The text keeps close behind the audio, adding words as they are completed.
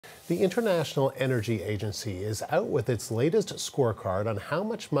The International Energy Agency is out with its latest scorecard on how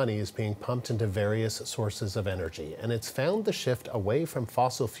much money is being pumped into various sources of energy, and it's found the shift away from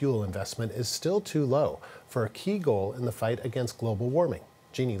fossil fuel investment is still too low for a key goal in the fight against global warming.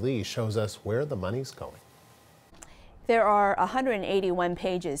 Jeannie Lee shows us where the money's going. There are 181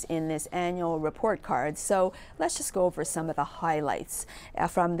 pages in this annual report card, so let's just go over some of the highlights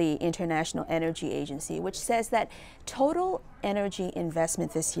from the International Energy Agency, which says that total energy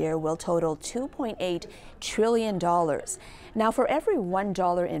investment this year will total $2.8 trillion. Now, for every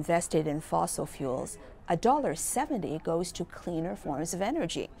 $1 invested in fossil fuels, $1.70 goes to cleaner forms of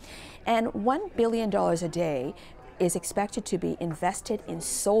energy. And $1 billion a day is expected to be invested in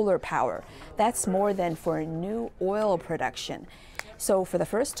solar power. That's more than for new oil production. So for the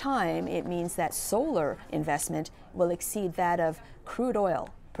first time, it means that solar investment will exceed that of crude oil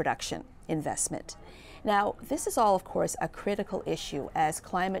production investment. Now, this is all, of course, a critical issue as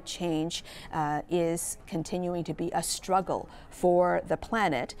climate change is continuing to be a struggle for the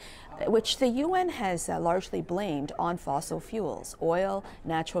planet, which the UN has largely blamed on fossil fuels, oil,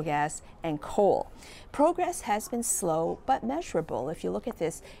 natural gas, and coal. Progress has been slow but measurable. If you look at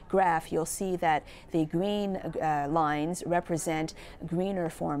this graph, you'll see that the green lines represent greener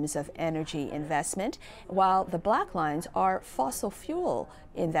forms of energy investment, while the black lines are fossil fuel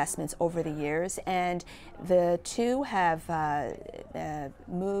investments over the years, and the two have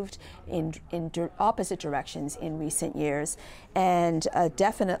moved in opposite directions in recent years, and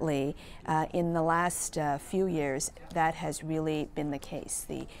definitely in the last few years that has really been the case.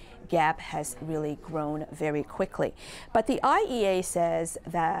 The gap has really grown very quickly. But the IEA says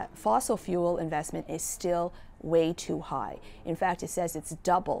that fossil fuel investment is still way too high. In fact, it says it's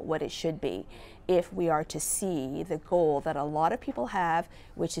double what it should be if we are to see the goal that a lot of people have,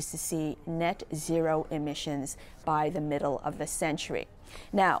 which is to see net zero emissions by the middle of the century.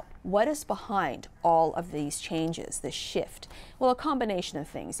 Now, what is behind all of these changes, the shift? Well, a combination of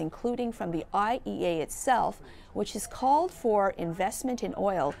things, including from the IEA itself, which has called for investment in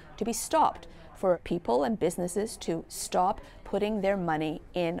oil to be stopped, for people and businesses to stop putting their money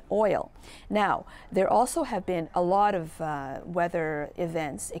in oil. Now, there also have been a lot of weather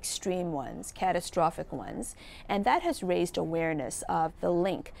events, extreme ones, catastrophic ones, and that has raised awareness of the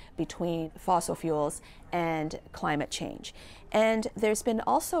link between fossil fuels and climate change. And there's been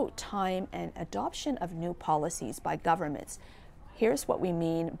also time and adoption of new policies by governments. Here's what we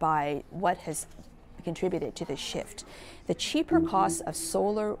mean by what has contributed to this shift. The cheaper costs of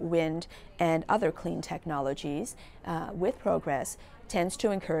solar, wind, and other clean technologies with progress tends to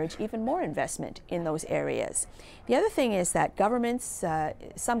encourage even more investment in those areas. The other thing is that governments,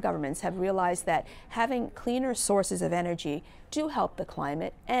 some governments have realized that having cleaner sources of energy do help the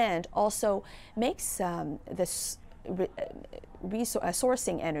climate and also makes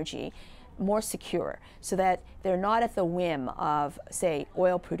sourcing energy more secure, so that they're not at the whim of, say,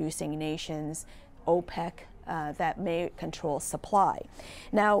 oil-producing nations, OPEC, that may control supply.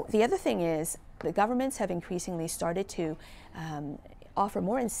 Now, the other thing is the governments have increasingly started to offer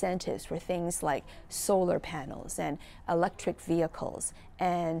more incentives for things like solar panels and electric vehicles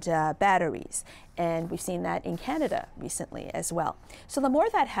and batteries. And we've seen that in Canada recently as well. So the more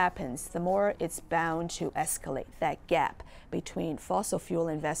that happens, the more it's bound to escalate that gap between fossil fuel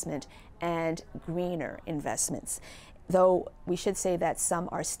investment and greener investments. Though we should say that some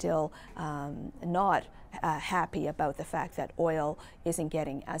are still not happy about the fact that oil isn't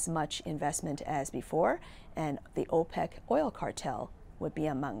getting as much investment as before, and the OPEC oil cartel would be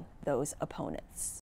among those opponents.